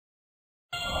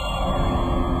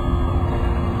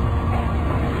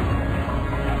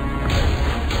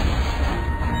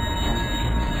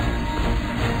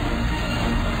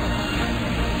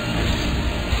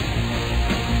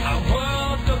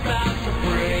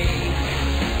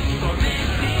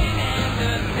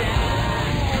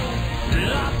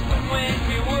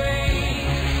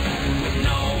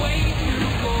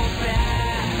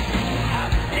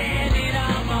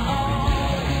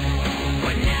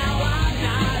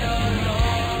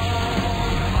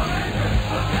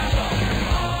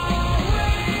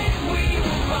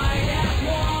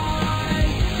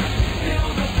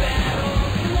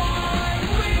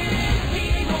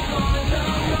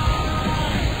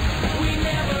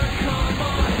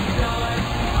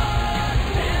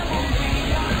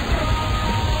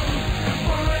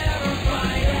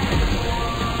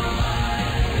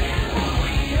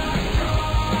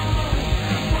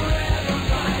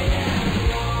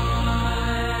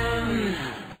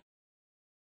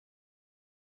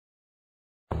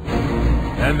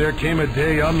And there came a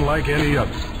day unlike any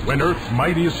other, when Earth's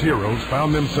mightiest heroes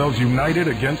found themselves united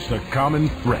against a common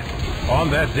threat.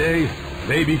 On that day,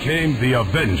 they became the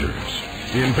Avengers.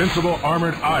 The invincible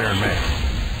armored Iron Man,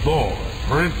 Thor,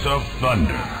 Prince of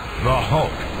Thunder, the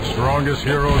Hulk, strongest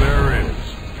hero there is,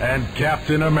 and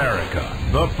Captain America,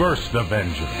 the first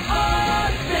Avenger.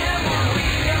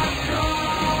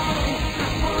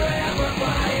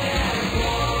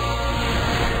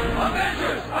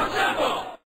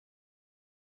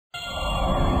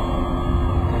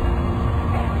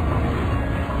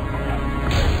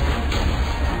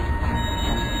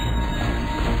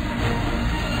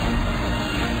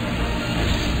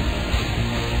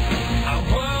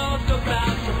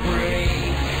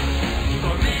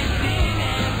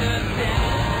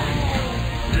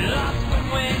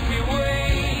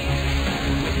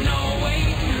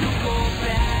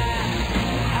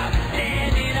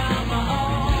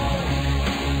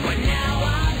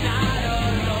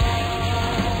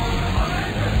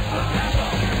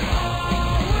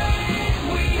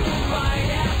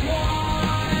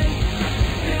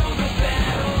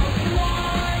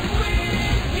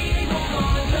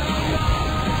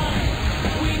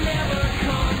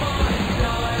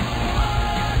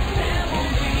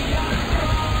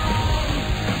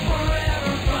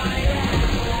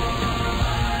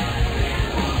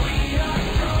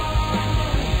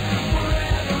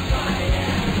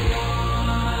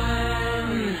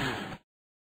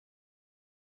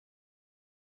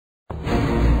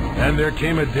 And there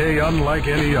came a day unlike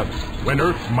any other, when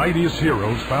Earth's mightiest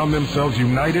heroes found themselves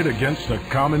united against a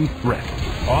common threat.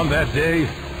 On that day,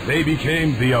 they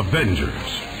became the Avengers.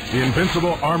 The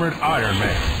invincible armored Iron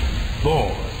Man,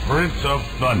 Thor, Prince of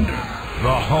Thunder,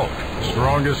 the Hulk,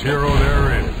 strongest hero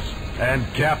there is, and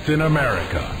Captain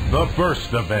America, the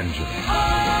first Avenger.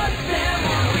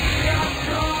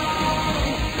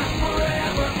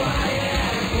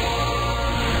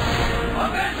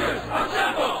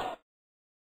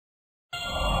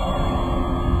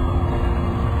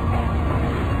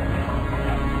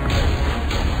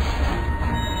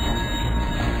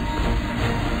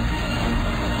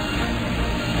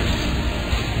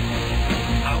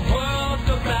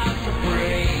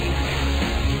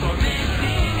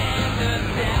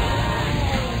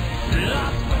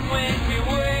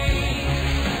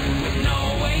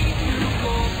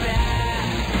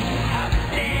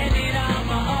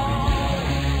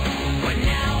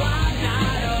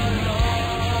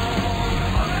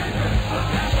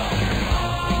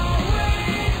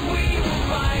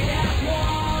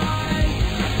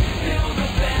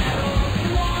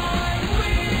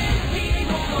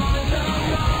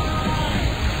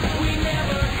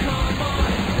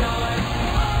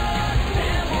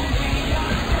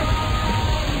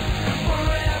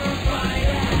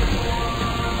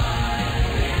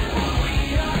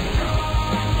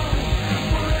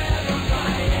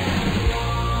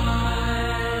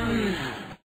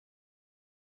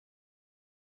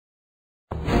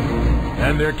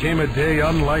 And there came a day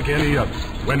unlike any other,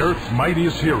 when Earth's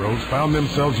mightiest heroes found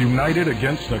themselves united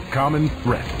against a common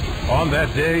threat. On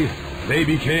that day, they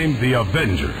became the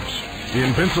Avengers. The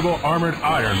invincible armored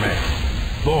Iron Man,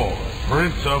 Thor,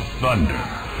 Prince of Thunder,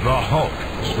 the Hulk,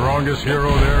 strongest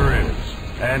hero there is,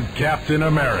 and Captain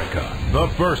America, the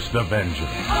first Avenger.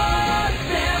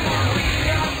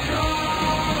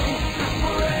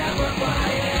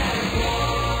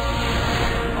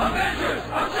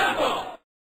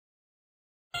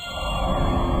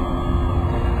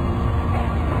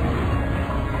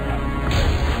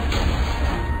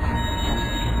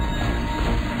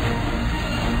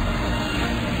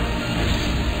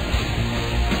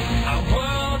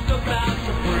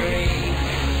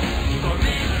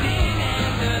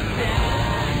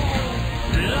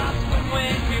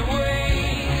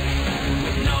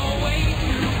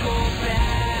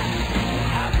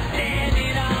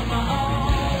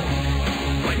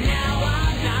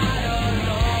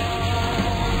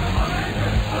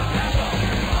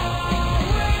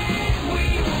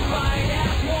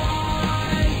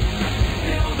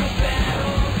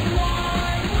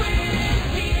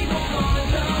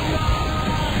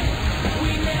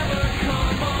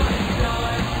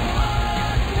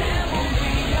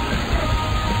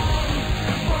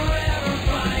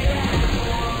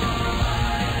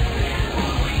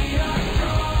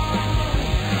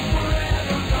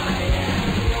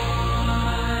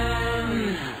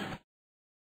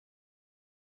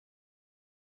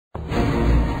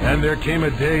 And there came a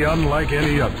day unlike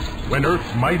any other, when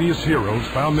Earth's mightiest heroes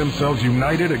found themselves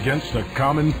united against a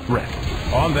common threat.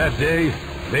 On that day,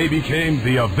 they became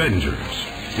the Avengers.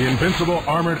 The invincible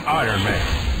armored Iron Man,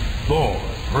 Thor,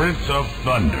 Prince of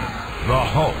Thunder, the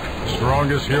Hulk,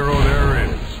 strongest hero there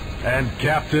is, and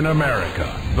Captain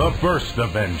America, the first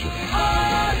Avenger.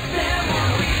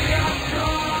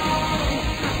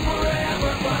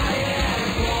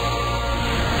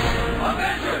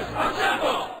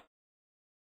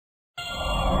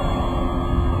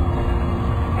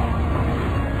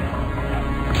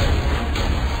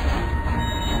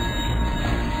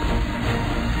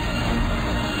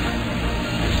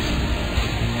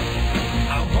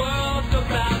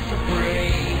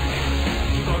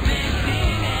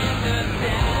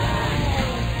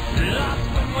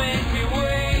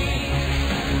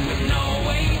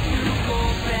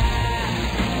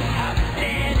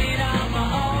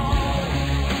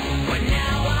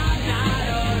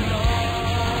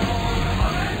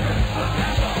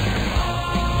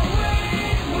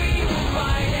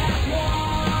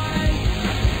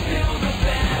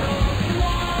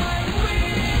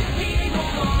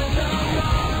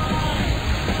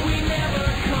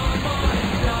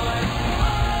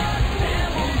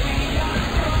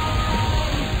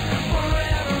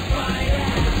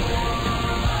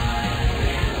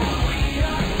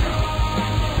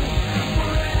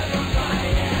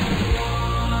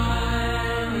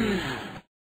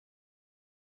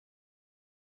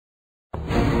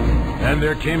 And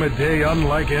there came a day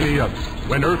unlike any other,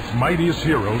 when Earth's mightiest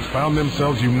heroes found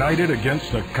themselves united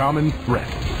against a common threat.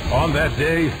 On that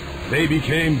day, they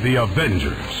became the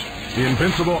Avengers. The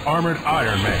invincible armored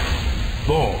Iron Man,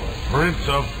 Thor, Prince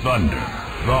of Thunder,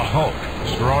 the Hulk,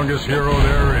 strongest hero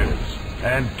there is,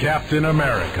 and Captain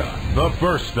America, the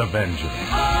first Avenger.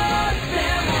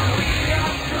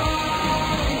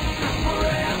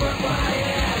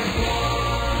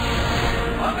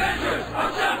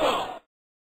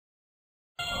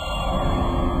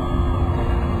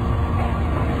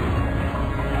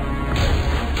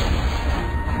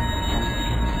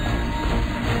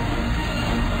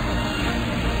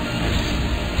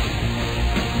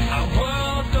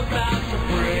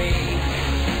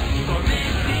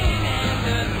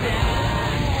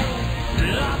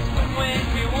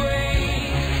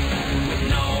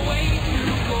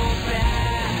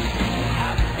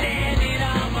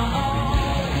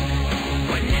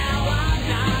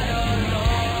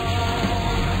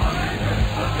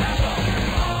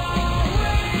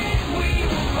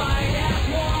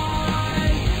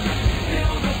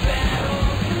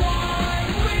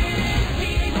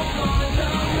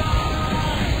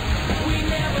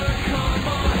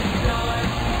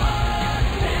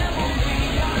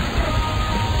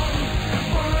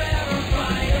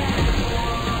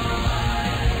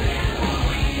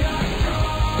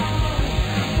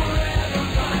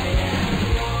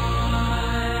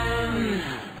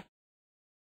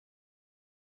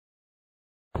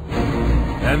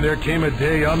 And there came a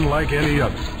day unlike any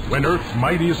other, when Earth's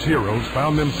mightiest heroes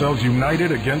found themselves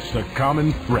united against a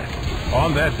common threat.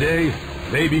 On that day,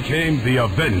 they became the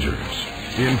Avengers.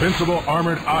 The invincible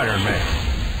armored Iron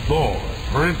Man, Thor,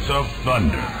 Prince of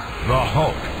Thunder, the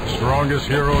Hulk, strongest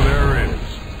hero there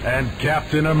is, and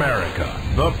Captain America,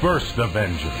 the first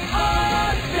Avenger.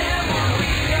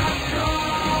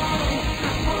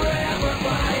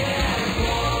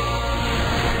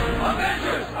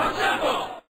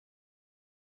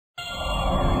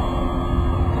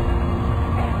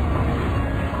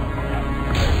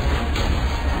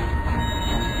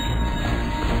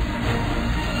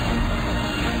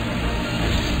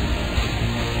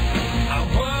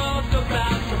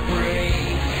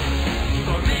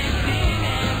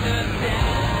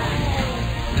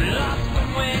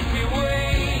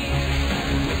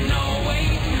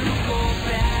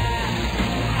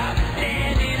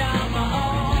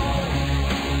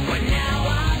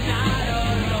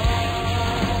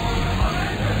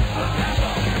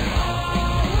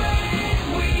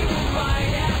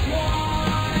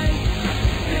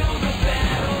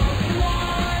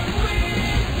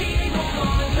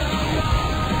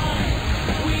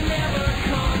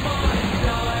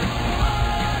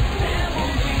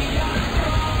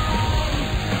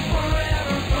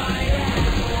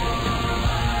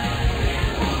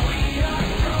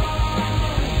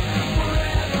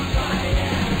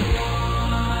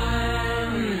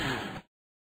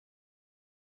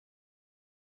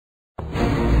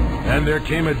 And there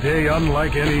came a day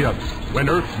unlike any other, when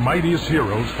Earth's mightiest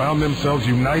heroes found themselves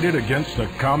united against a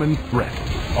common threat.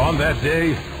 On that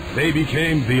day, they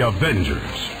became the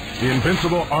Avengers. The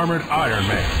invincible armored Iron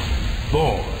Man,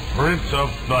 Thor, Prince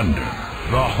of Thunder,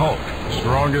 the Hulk,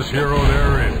 strongest hero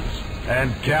there is,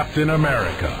 and Captain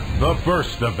America, the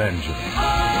first Avenger.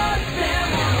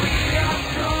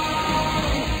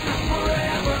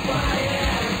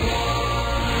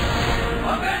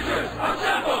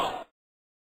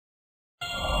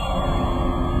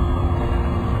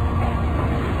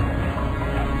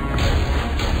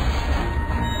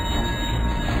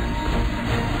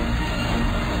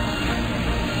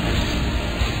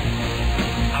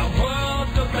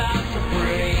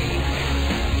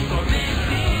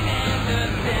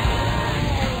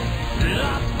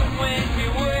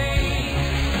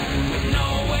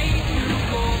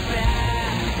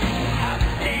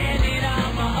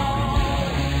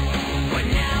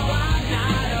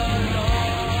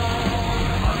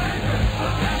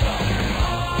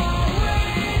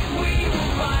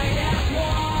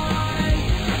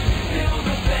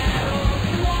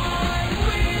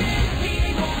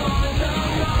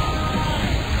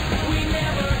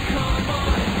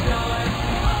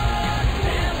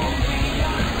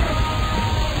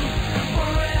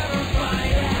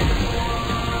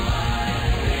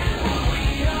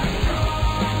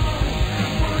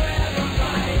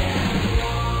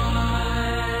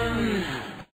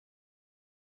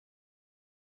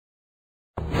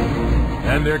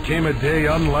 then there came a day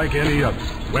unlike any other,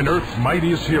 when Earth's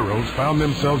mightiest heroes found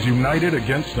themselves united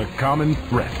against a common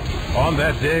threat. On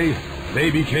that day,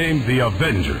 they became the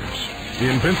Avengers. The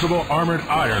invincible armored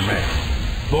Iron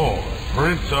Man, Thor,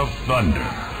 Prince of Thunder,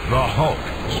 the Hulk,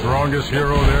 strongest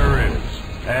hero there is,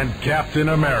 and Captain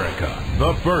America,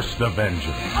 the first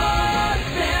Avenger.